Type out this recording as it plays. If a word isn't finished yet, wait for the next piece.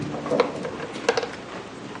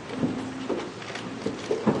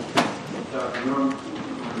afternoon,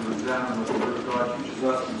 we're going to examine what the Word of God teaches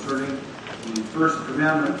us concerning the first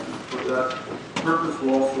commandment. For that purpose,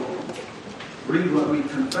 we'll also read what we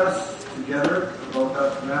confess together about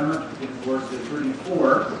that commandment in verse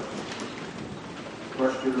 34,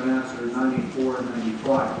 question and answer 94 and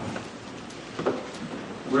 95,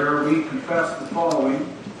 where we confess the following.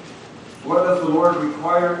 What does the Lord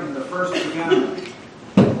require in the first commandment?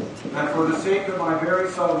 That for the sake of my very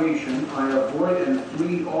salvation, I avoid and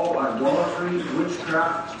flee all idolatry,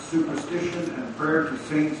 witchcraft, superstition, and prayer to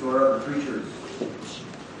saints or other creatures.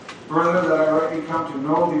 Further, that I rightly come to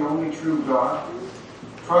know the only true God,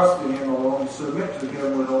 trust in Him alone, submit to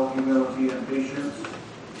Him with all humility and patience,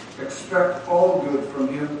 expect all good from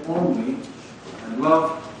Him only, and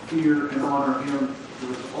love, fear, and honor Him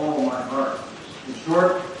with all my heart. In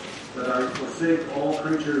short, that I forsake all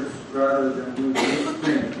creatures rather than do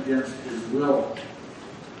anything against His will.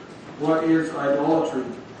 What is idolatry?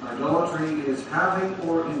 Idolatry is having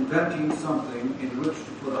or inventing something in which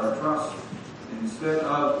to put our trust instead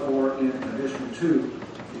of or in addition to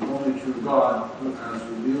the only true God who has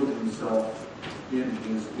revealed Himself in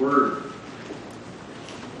His Word.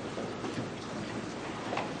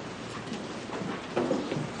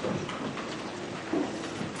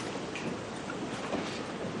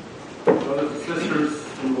 Brothers and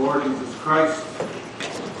sisters in the Lord Jesus Christ,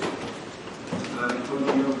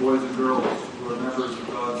 including you boys and girls who are members of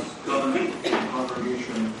God's covenant and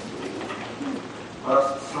congregation,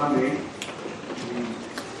 last Sunday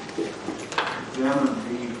we examined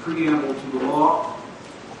the preamble to the law,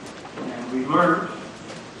 and we learned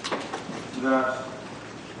that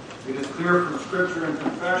it is clear from Scripture and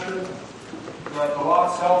confession that the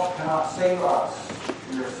law itself cannot save us.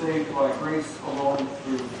 We are saved by grace alone,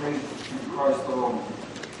 through faith in Christ alone.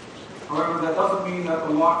 However, that doesn't mean that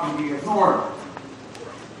the law can be ignored.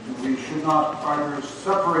 We should not either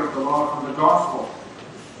separate the law from the gospel.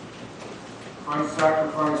 Christ's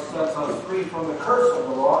sacrifice sets us free from the curse of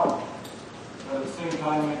the law, but at the same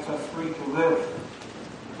time makes us free to live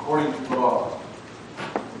according to the law.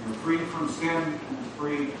 We are free from sin and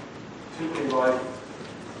free to a life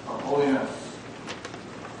of holiness.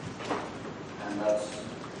 And that's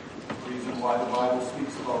the reason why the Bible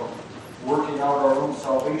speaks about working out our own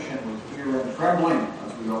salvation with fear and trembling,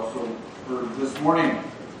 as we also heard this morning.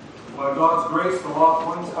 By God's grace, the law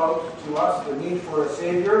points out to us the need for a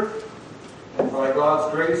Savior, and by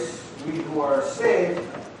God's grace, we who are saved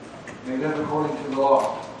may live according to the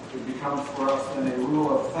law. It becomes for us then a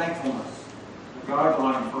rule of thankfulness, a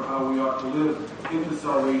guideline for how we ought to live in the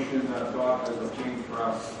salvation that God has obtained for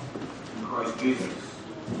us in Christ Jesus.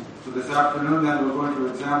 So this afternoon, then, we're going to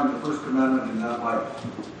examine the first commandment in that light.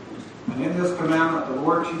 And in this commandment, the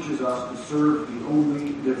Lord teaches us to serve the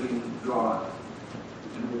only living God.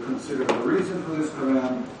 And we'll consider the reason for this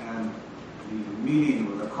command and the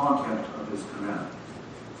meaning or the content of this command.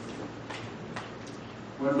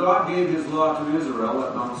 When God gave His law to Israel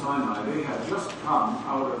at Mount Sinai, they had just come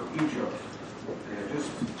out of Egypt. They had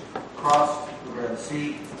just crossed the Red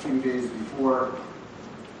Sea a few days before.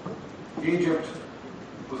 Egypt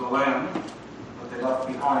was a land that they left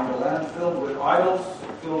behind, a land filled with idols,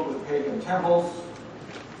 filled with pagan temples.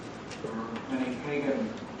 There were many pagan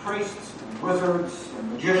priests and wizards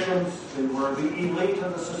and magicians. They were the elite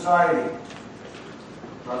of the society.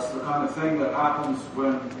 That's the kind of thing that happens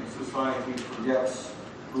when a society forgets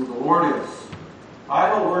who the Lord is.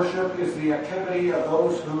 Idol worship is the activity of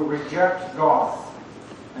those who reject God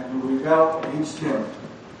and who rebel against Him.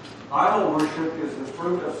 Idol worship is the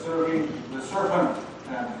fruit of serving the serpent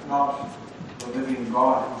and not the living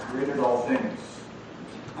God who created all things.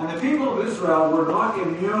 And the people of Israel were not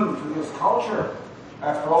immune to this culture.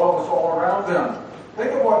 After all, it was all around them.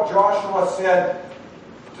 Think of what Joshua said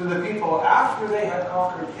to the people after they had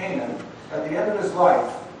conquered Canaan at the end of his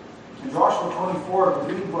life. In Joshua 24,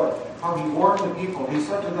 we read how he warned the people. He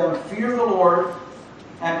said to them, "Fear the Lord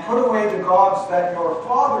and put away the gods that your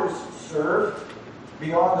fathers served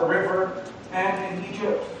beyond the river and in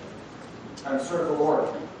Egypt, and serve the Lord."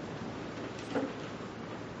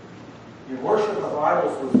 The worship of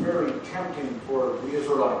idols was very tempting for the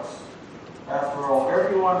Israelites. After all,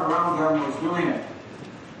 everyone around them was doing it.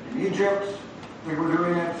 In Egypt, they were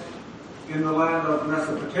doing it. In the land of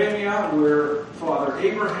Mesopotamia, where Father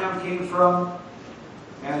Abraham came from,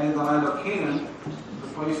 and in the land of Canaan, the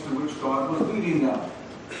place to which God was leading them.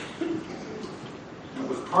 It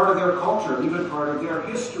was part of their culture, even part of their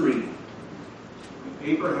history.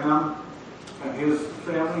 Abraham and his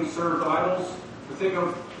family served idols. To think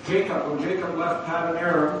of Jacob. When Jacob left Paddan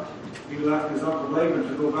Aram, he left his uncle Laban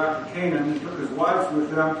to go back to Canaan. He took his wives with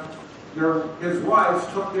them. His wives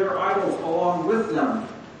took their idols along with them.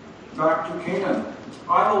 back to Canaan.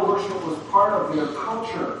 Idol worship was part of their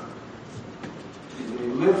culture. They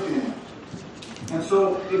lived in it. And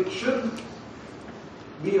so it shouldn't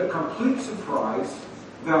be a complete surprise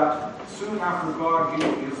that soon after God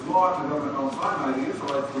gave his law to them at Mount Sinai, the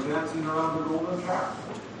Israelites were dancing around the golden calf.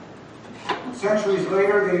 And centuries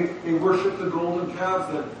later, they worshiped the golden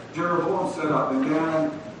calves that Jeroboam set up in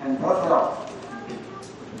Dan and Bethel.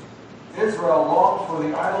 Israel longed for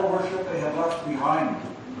the idol worship they had left behind.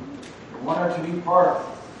 They wanted to be part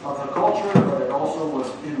of the culture, but it also was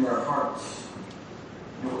in their hearts.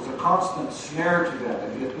 It was a constant snare to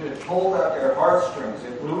them. It pulled at their heartstrings.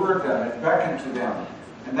 It lured them. It beckoned to them.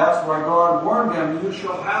 And that's why God warned them, you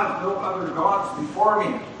shall have no other gods before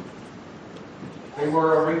me. They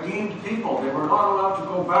were a redeemed people. They were not allowed to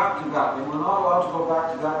go back to that. They were not allowed to go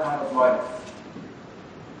back to that kind of life.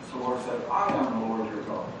 So the Lord said, I am the Lord your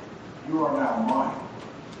God. You are now mine.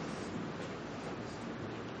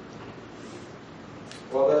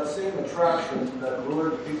 Well, that same attraction that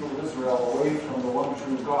lured the people of Israel away from the one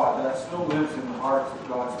true God, that still lives in the hearts of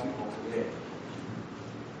God's people today.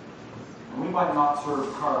 And we might not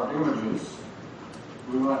serve carved images.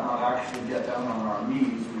 We might not actually get down on our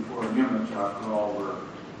knees before an image. After all, we're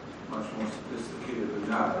much more sophisticated than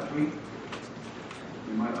that, aren't we?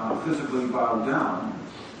 We might not physically bow down,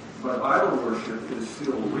 but idol worship is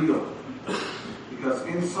still real. Because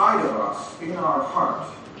inside of us, in our heart,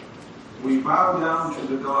 we bow down to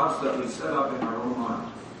the gods that we set up in our own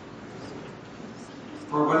minds.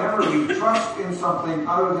 For whenever we trust in something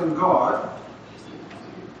other than God,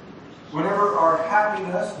 whenever our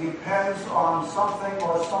happiness depends on something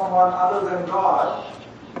or someone other than God,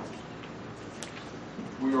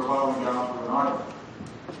 we are bowing down to an idol.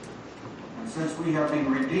 And since we have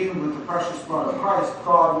been redeemed with the precious blood of Christ,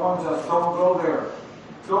 God warns us, don't go there.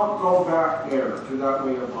 Don't go back there to that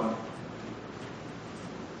way of life.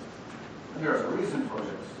 And there's a reason for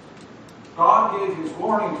this. God gave his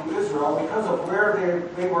warning to Israel because of where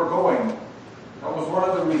they were going. That was one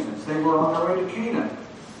of the reasons. They were on their way to Canaan,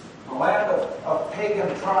 a land of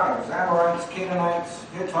pagan tribes, Amorites, Canaanites,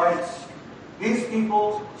 Hittites. These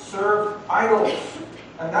people served idols,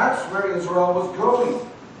 and that's where Israel was going.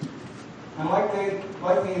 And like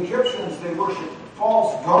the Egyptians, they worshipped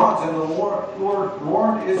false gods, and the Lord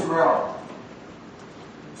warned Israel.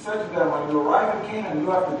 He said to them, when you arrive in Canaan, you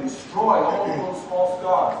have to destroy all of those false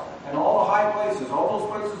gods, and all the high places, all those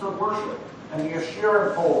places of worship, and the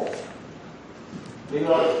Asherah poles. They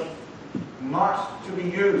are not to be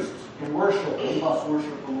used in worship. You must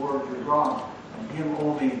worship the Lord your God, and him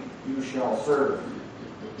only you shall serve.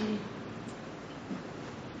 And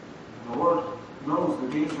the Lord knows the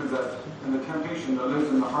danger that and the temptation that lives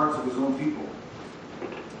in the hearts of his own people.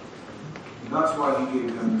 And that's why he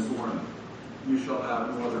gave them this warning. You shall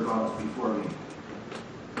have no other gods before me.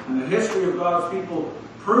 And the history of God's people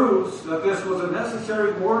proves that this was a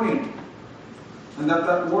necessary warning, and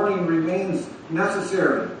that warning remains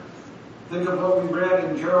necessary. Think of what we read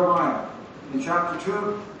in Jeremiah. In chapter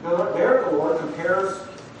 2, there the Lord compares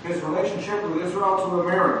his relationship with Israel to a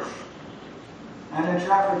marriage. And in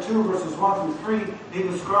chapter 2, verses 1 through 3, he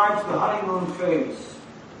describes the honeymoon phase,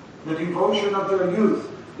 the devotion of their youth,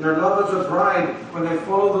 their love as a bride when they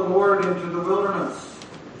follow the Lord into the wilderness.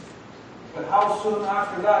 But how soon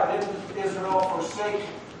after that didn't Israel forsake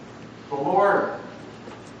the Lord?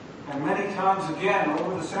 And many times again,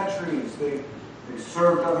 over the centuries, they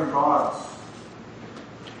served other gods.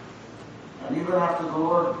 And even after the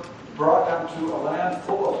Lord brought them to a land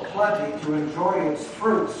full of plenty to enjoy its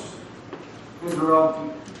fruits,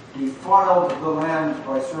 Israel defiled the land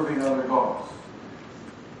by serving other gods.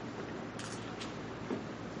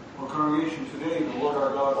 Well, congregation, today the Lord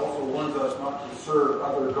our God also warns us not to serve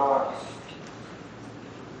other gods.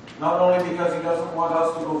 Not only because he doesn't want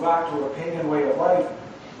us to go back to a pagan way of life,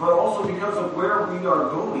 but also because of where we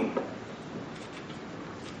are going.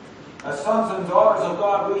 As sons and daughters of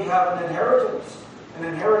God, we have an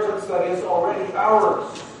inheritance that is already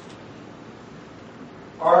ours.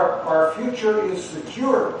 Our future is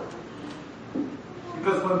secure.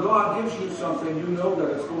 Because when God gives you something, you know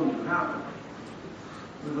that it's going to happen.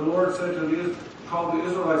 When the Lord said called the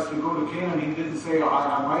Israelites to go to Canaan, he didn't say,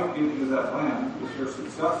 I might give you that land if you're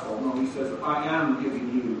successful. No, he says, I am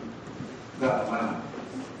giving you that land.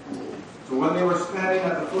 So when they were standing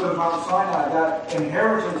at the foot of Mount Sinai, that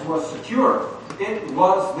inheritance was secure. It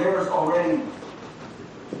was theirs already.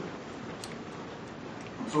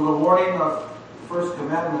 So the warning of the first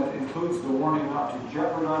commandment includes the warning not to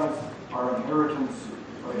jeopardize our inheritance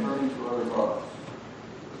by turning to other gods.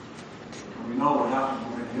 And we know what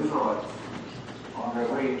happened to the Israelites on their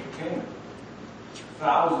way to Canaan.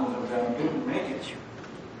 Thousands of them didn't make it.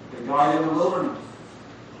 They died in the wilderness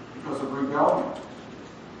because of rebellion.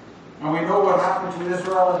 And we know what happened to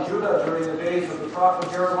Israel and Judah during the days of the prophet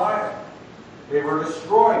Jeremiah. They were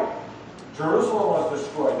destroyed. Jerusalem was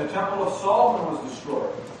destroyed. The temple of Solomon was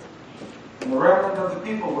destroyed. And the remnant of the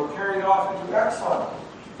people were carried off into exile,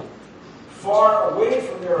 far away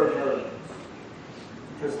from their inheritance,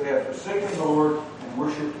 because they had forsaken the Lord and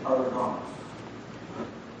worshipped other gods.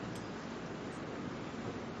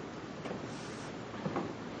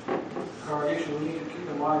 Congregation, we need to keep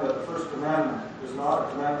in mind that the first commandment is not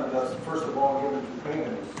a commandment that's first of all given to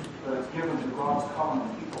pagans, but it's given to God's common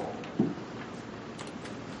people.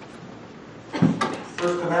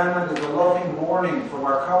 First commandment is a loving warning from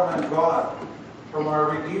our covenant God, from our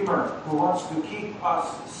Redeemer, who wants to keep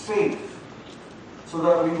us safe so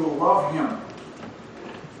that we will love Him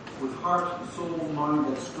with heart, soul, mind,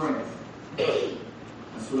 and strength,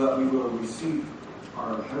 and so that we will receive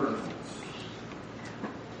our inheritance.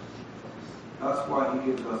 That's why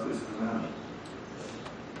He gives us this commandment.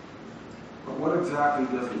 But what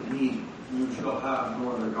exactly does it mean? You shall have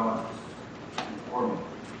no other gods before me.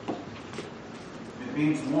 It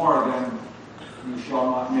means more than you shall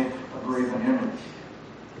not make a graven image,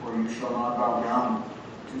 or you shall not bow down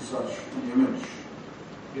to such an image.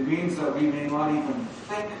 It means that we may not even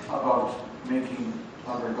think about making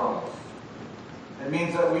other gods. It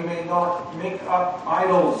means that we may not make up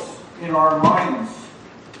idols in our minds,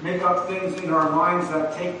 make up things in our minds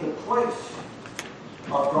that take the place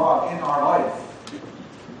of God in our life.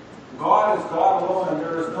 God is God alone, and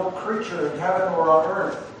there is no creature in heaven or on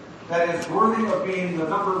earth that is worthy of being the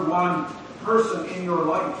number one person in your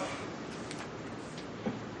life.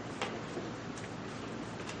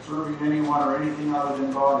 Serving anyone or anything other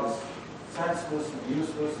than God is senseless and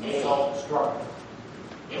useless and self-destructive.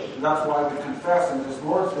 And that's why we confess in this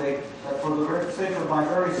Lord's Day that for the sake of my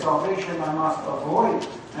very salvation I must avoid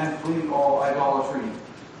and flee all idolatry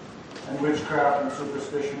and witchcraft and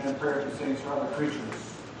superstition and prayer to saints or other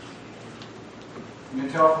creatures. You can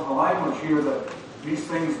tell from the language here that these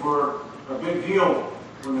things were a big deal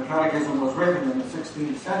when the Catechism was written in the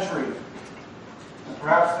 16th century. And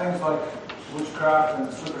perhaps things like witchcraft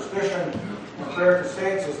and superstition and prayer to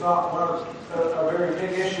saints is not a very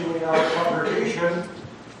big issue in our congregation,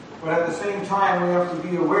 but at the same time we have to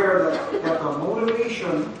be aware that the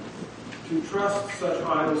motivation to trust such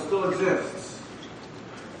idols still exists.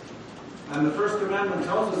 And the first commandment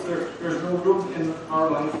tells us there's no room in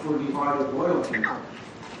our life for divided loyalty.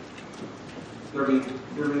 There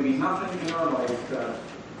may be nothing in our life that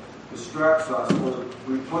distracts us or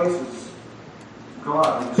replaces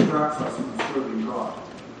God and distracts us from serving God.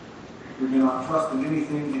 We may not trust in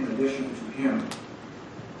anything in addition to Him.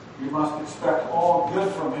 We must expect all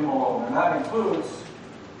good from Him alone, and that includes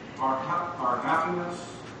our happiness,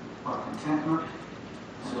 our contentment,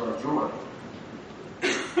 and our joy.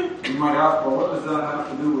 You might ask, well, what does that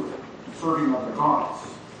have to do with serving other gods?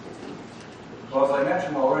 Well, as I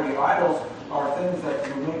mentioned already, idols are things that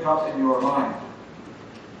you make up in your mind.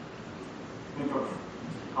 Think of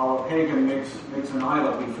how a pagan makes an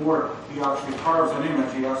idol. Before he actually carves an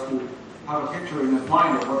image, he has to have a picture in his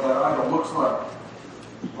mind of what that idol looks like.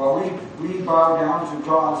 Well, we bow down to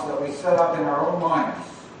gods that we set up in our own minds.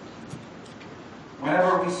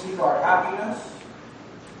 Whenever we seek our happiness,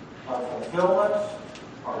 our fulfillment,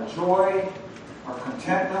 our joy, our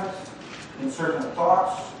contentment in certain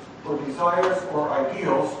thoughts or desires or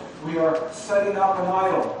ideals, we are setting up an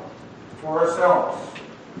idol for ourselves.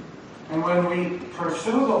 And when we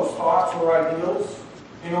pursue those thoughts or ideals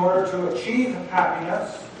in order to achieve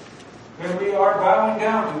happiness, then we are bowing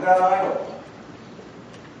down to that idol.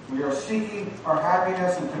 We are seeking our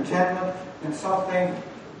happiness and contentment in something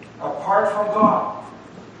apart from God.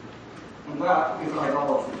 And that is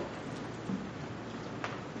idolatry.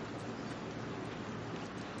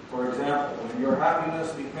 For example, when your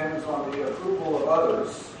happiness depends on the approval of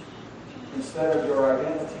others instead of your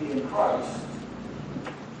identity in Christ,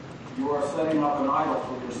 you are setting up an idol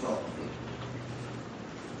for yourself.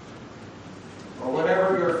 Or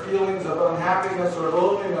whenever your feelings of unhappiness or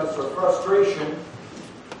loneliness or frustration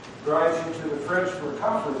drives you to the fridge for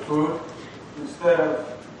comfort food instead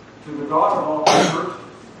of to the God of all comfort,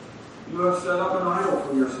 you have set up an idol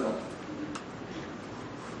for yourself.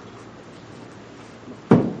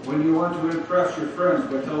 When you want to impress your friends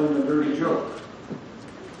by telling a dirty joke,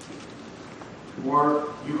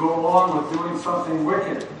 or you go along with doing something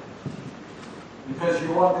wicked because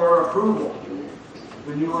you want their approval,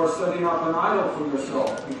 then you are setting up an idol for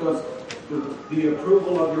yourself, because the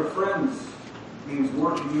approval of your friends means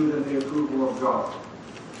more to you than the approval of God.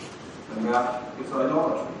 And that is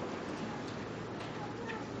idolatry.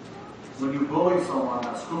 when you bully someone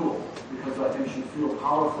at school because that makes you feel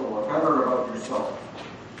powerful or better about yourself,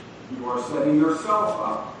 you are setting yourself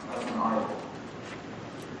up as an idol.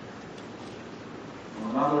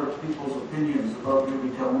 When other people's opinions about you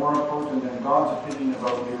become more important than God's opinion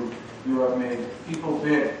about you, you have made people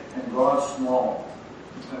big and God small.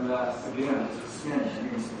 And that, again, is a sin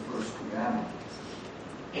against the first commandment.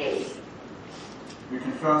 We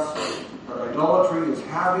confess that idolatry is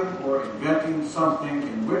having or inventing something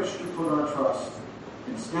in which to put our trust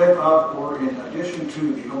instead of or in addition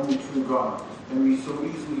to the only true God. And we so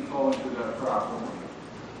easily fall into that trap, don't we?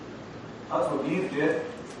 That's what Eve did.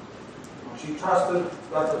 When she trusted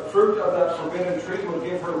that the fruit of that forbidden tree would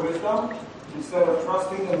give her wisdom instead of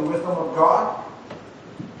trusting in the wisdom of God.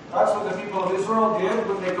 That's what the people of Israel did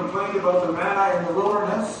when they complained about the manna in the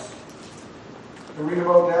wilderness. We read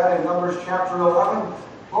about that in Numbers chapter 11.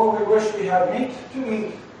 Oh, we wish we had meat to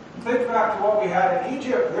eat. Think back to what we had in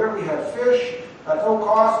Egypt. There we had fish at no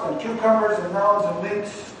cost and cucumbers and melons and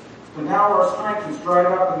leeks. But now our strength is dried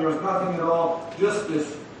up and there's nothing at all, just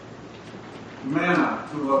this manna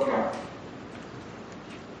to look at.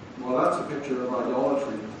 Well, that's a picture of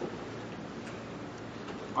idolatry.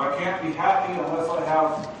 I can't be happy unless I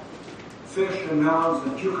have fish and melons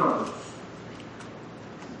and cucumbers.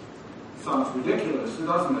 Sounds ridiculous,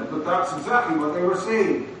 doesn't it? But that's exactly what they were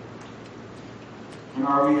saying. And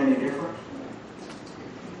are we any different?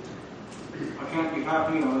 I can't be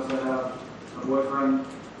happy unless I have a boyfriend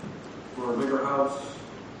or a bigger house.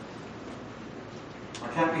 I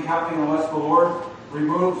can't be happy unless the Lord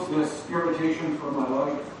removes this irritation from my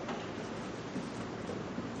life.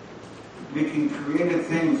 Making created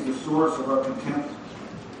things the source of our content.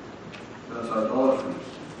 That's idolatry.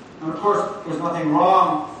 And of course, there's nothing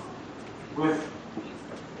wrong with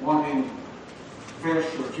wanting fish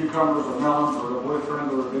or cucumbers or melons or a boyfriend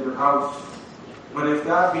or a bigger house. But if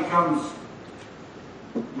that becomes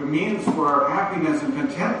the means for our happiness and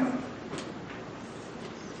contentment,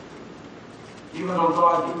 even though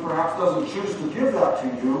God perhaps doesn't choose to give that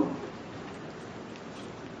to you,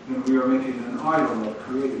 then we are making an idol of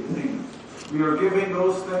created things. We are giving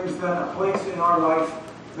those things then a place in our life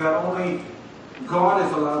that only God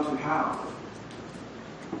is allowed to have.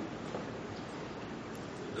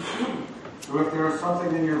 So if there is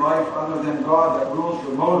something in your life other than God that rules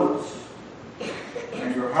your motives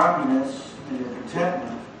and your happiness and your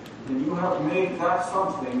contentment, then you have made that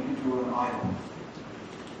something into an idol.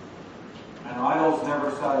 And idols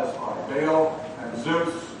never satisfy. Baal and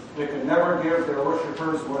Zeus, they could never give their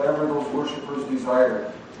worshippers whatever those worshippers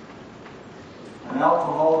desired. And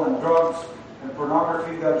alcohol and drugs and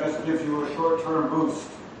pornography, that just gives you a short-term boost.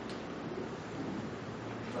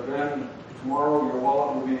 But then tomorrow your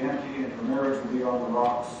wallet will be empty and your marriage will be on the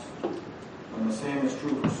rocks. And the same is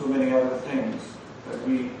true for so many other things that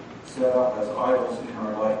we set up as idols in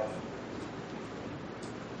our life.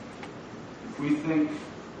 If we think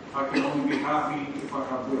I can only be happy if I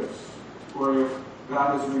have this, or if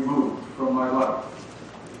that is removed from my life,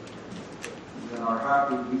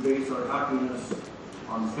 then we base our happiness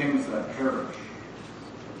on things that perish.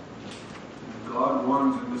 And God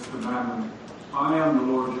warns in this commandment, I am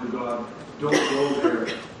the Lord your God. Don't go there.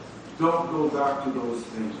 Don't go back to those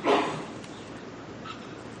things.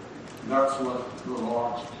 That's what the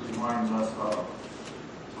law reminds us of.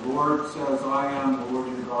 The Lord says, I am the Lord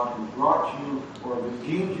your God who brought you or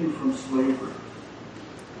redeemed you from slavery.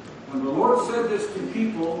 And the Lord said this to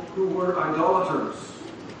people who were idolaters.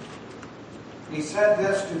 He said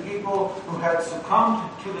this to people who had succumbed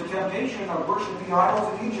to the temptation of worshiping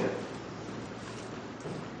idols in Egypt.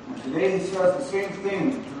 And today he says the same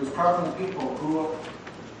thing to his covenant people who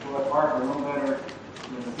at heart are no better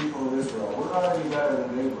than the people of Israel. We're not any better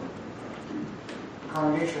than they were.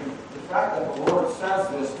 Congregation, the fact that the Lord says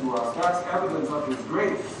this to us, that's evidence of his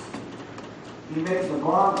grace. He makes a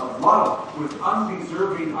bond of love with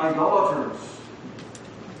undeserving idolaters.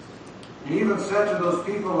 He even said to those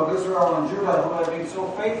people of Israel and Judah who had been so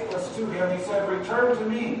faithless to him, he said, return to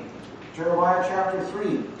me. Jeremiah chapter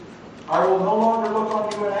 3. I will no longer look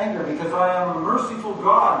on you in anger because I am a merciful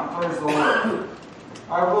God, declares the Lord.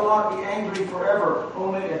 I will not be angry forever.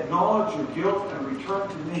 Only acknowledge your guilt and return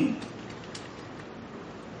to me.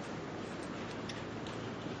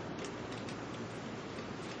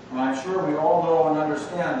 And I'm sure we all know and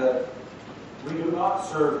understand that we do not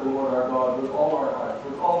serve the Lord our God with all our heart,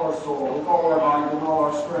 with all our soul, with all our mind, and all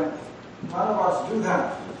our strength. None of us do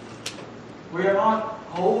that. We are not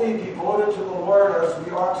wholly devoted to the Lord as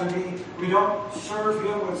we ought to be. We don't serve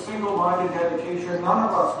him with single-minded dedication. None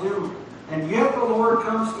of us do. And yet the Lord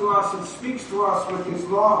comes to us and speaks to us with his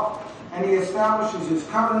law. And he establishes his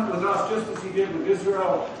covenant with us just as he did with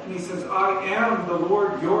Israel. And he says, I am the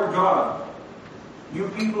Lord your God. You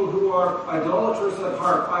people who are idolaters at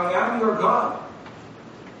heart, I am your God.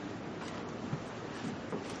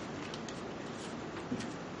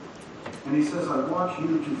 And he says, I want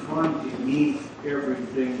you to find in me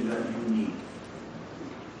everything that you need.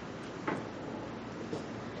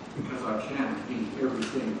 Because I can't be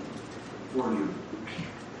everything for you.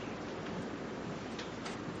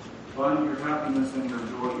 Find your happiness and your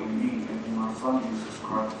joy in me and in my Son, Jesus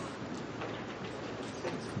Christ.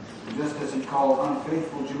 And just as he called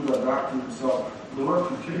unfaithful Judah back to himself, the Lord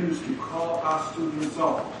continues to call us to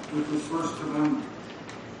himself with this first commandment.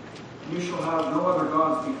 You shall have no other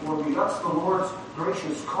gods before me. That's the Lord's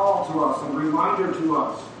gracious call to us and reminder to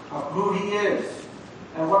us of who he is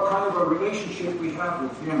and what kind of a relationship we have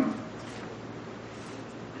with him.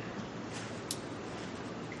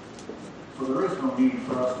 So there is no need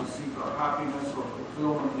for us to seek our happiness or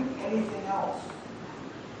fulfillment in anything else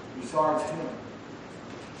besides him.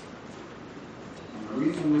 And the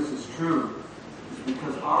reason this is true is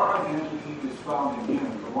because our identity is found in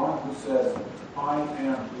him, the one who says, I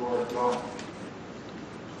am your God.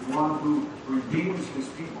 The one who redeems his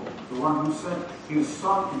people. The one who sent his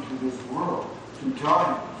Son into this world to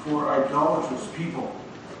die for idolatrous people.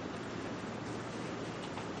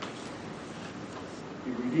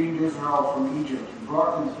 He redeemed Israel from Egypt. He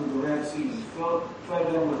brought them through the Red Sea. He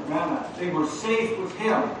fed them with manna. They were safe with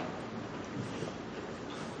him.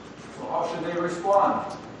 So how should they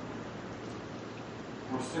respond?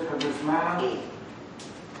 We're sick of this manna.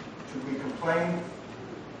 Should we complain?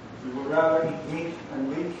 We would rather eat meat and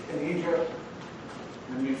leek in Egypt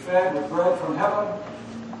than be fed with bread from heaven.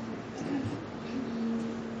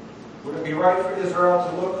 Would it be right for Israel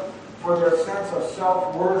to look for their sense of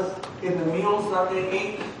self-worth in the meals that they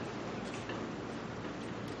ate?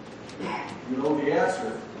 You know the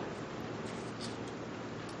answer.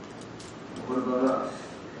 What about us?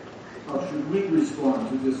 How should we respond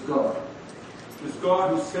to this God? This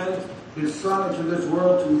God who sent his Son into this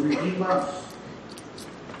world to redeem us,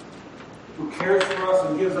 who cares for us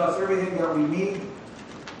and gives us everything that we need,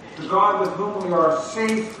 the God with whom we are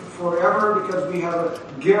safe forever because we have a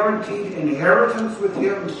guaranteed inheritance with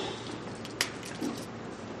him.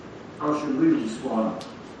 How should we respond?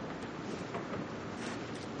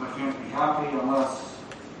 I can't be happy unless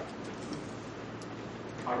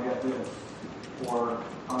I get this, or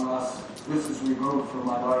unless this is removed from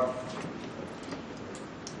my life.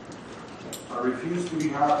 I refuse to be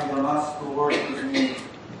happy unless the Lord gives me,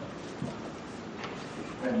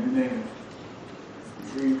 and you name it.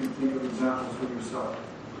 I'm sure you can think of examples for yourself.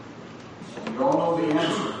 We all know the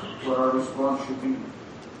answer, what our response should be.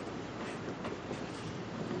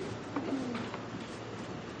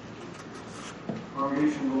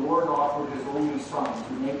 Congregation, the Lord offered his only Son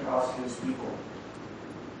to make us his people.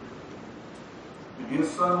 And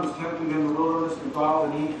his Son was tempted in the wilderness to bow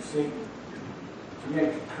the knee to Satan, to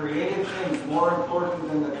make created things more important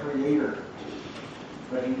than the Creator.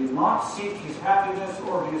 But he did not seek his happiness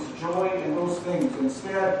or his joy in those things.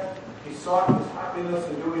 Instead, he sought his happiness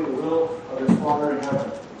in doing the will of his Father in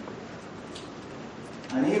heaven.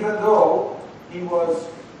 And even though he was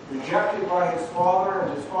rejected by his Father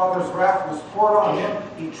and his Father's wrath was poured on him,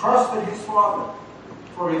 he trusted his Father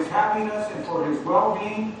for his happiness and for his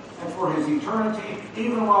well-being and for his eternity.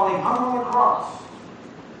 Even while he hung on the cross,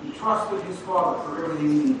 he trusted his Father for everything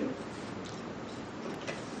he needed.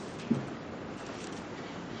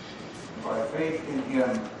 By faith in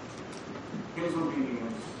him, his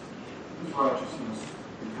obedience, his righteousness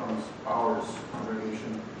becomes ours,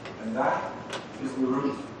 congregation. And that is the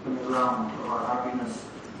root and the ground of our happiness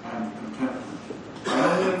and contentment.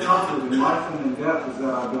 My only comfort in life and in death is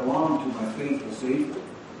that I belong to my faithful Savior.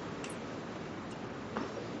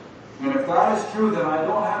 And if that is true, then I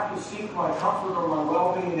don't have to seek my comfort or my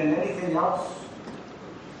well-being in anything else.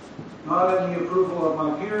 Not in the approval of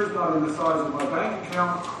my peers, not in the size of my bank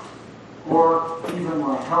account, or even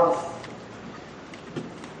my health.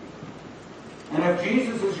 And if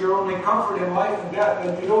Jesus is your only comfort in life and death,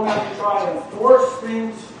 then you don't have to try and force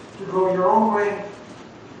things to go your own way.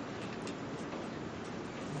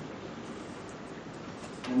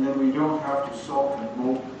 And then we don't have to sulk and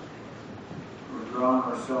mope or drown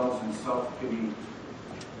ourselves in self-pity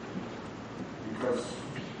because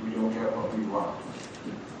we don't get what we want.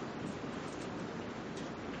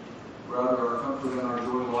 Rather, our comfort and our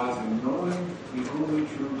joy lies in knowing the only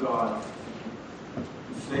true God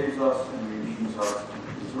who saves us and redeems us and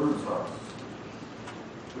preserves us.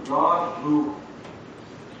 The God who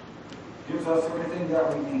gives us everything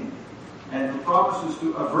that we need and who promises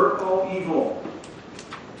to avert all evil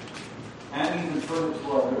and even further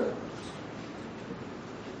to our good.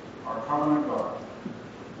 Our covenant God,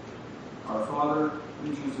 our Father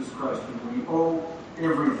in Jesus Christ, and we owe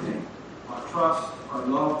everything, our trust, our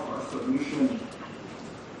love, our submission,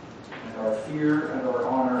 and our fear and our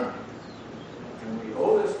honor, and we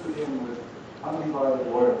owe this to him with undivided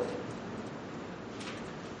loyalty.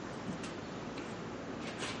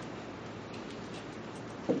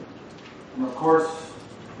 And of course,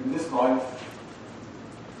 in this life,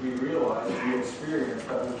 we realize, we experience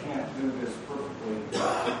that we can't do this perfectly.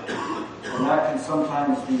 And that can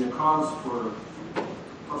sometimes be a cause for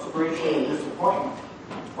frustration and disappointment.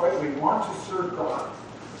 But we want to serve God.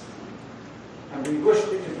 And we wish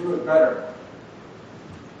we could do it better.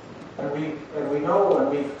 And we know and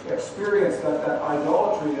we've experienced that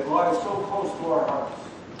idolatry that lies so close to our hearts.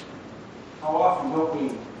 How often don't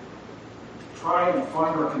we try and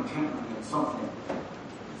find our contentment in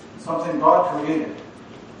something God created,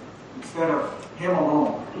 instead of him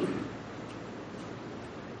alone?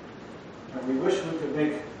 And we wish we could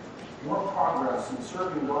make more progress in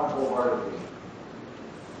serving God wholeheartedly.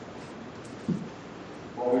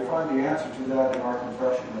 Well, we find the answer to that in our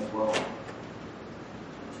confession as well.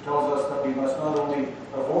 It tells us that we must not only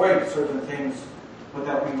avoid certain things, but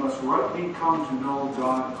that we must rightly come to know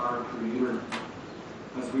God, our Creator,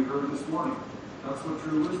 as we heard this morning. That's what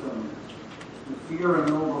true wisdom is. To fear and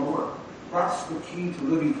know the Lord. That's the key to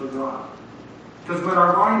living for God. Because when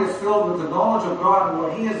our mind is filled with the knowledge of God and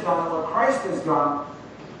what he has done and what Christ has done,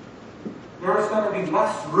 there is going to be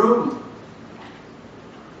less room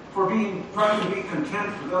for trying to be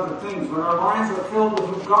content with other things. When our minds are filled with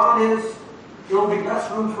who God is, there will be less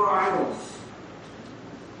room for idols.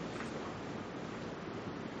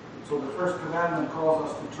 So the first commandment calls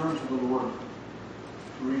us to turn to the Lord,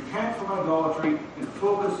 to repent from idolatry and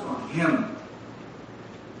focus on him.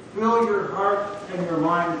 Fill your heart and your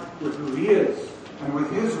mind with who he is and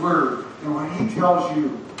with his word and what he tells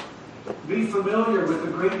you. Be familiar with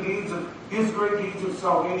the great deeds of his great deeds of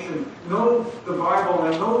salvation. Know the Bible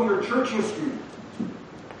and know your church history.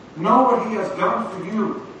 Know what he has done for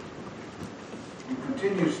you and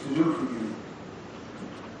continues to do for you.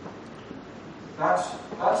 That's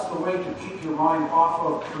the way to keep your mind off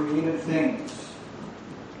of created things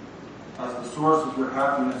as the source of your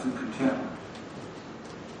happiness and contentment.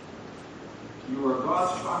 You are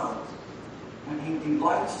God's child, and he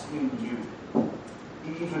delights in you.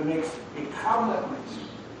 He even makes a covenant with you.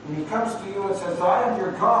 And he comes to you and says, I am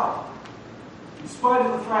your God. In spite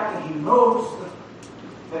of the fact that he knows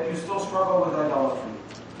that you still struggle with idolatry.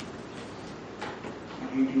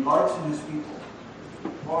 And he delights in his people.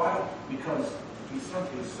 Why? Because he sent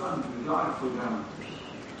his Son to die for them.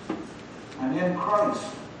 And in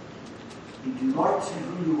Christ, he delights in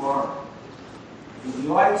who you are. He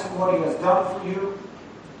delights in what he has done for you.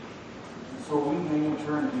 And so we may in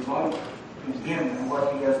turn delight in him and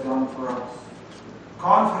what he has done for us.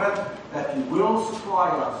 Confident that he will supply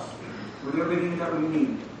us with everything that we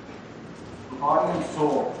need, for body and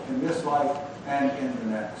soul, in this life and in the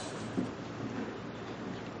next.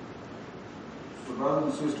 So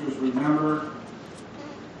brothers and sisters, remember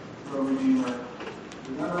the Redeemer.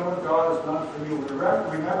 Remember what God has done for you.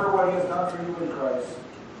 Remember what he has done for you in Christ.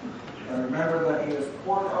 And remember that he has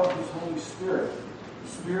poured out his Holy Spirit, the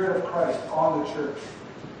Spirit of Christ, on the church.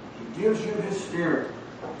 He gives you his Spirit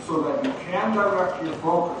so that you can direct your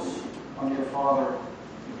focus on your Father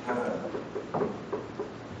in heaven.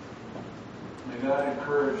 May that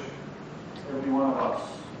encourage every one of us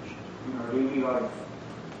in our daily life,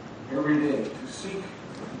 every day, to seek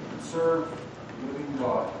and serve the living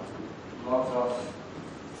God who loves us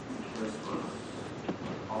and cares for us.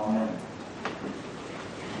 Amen.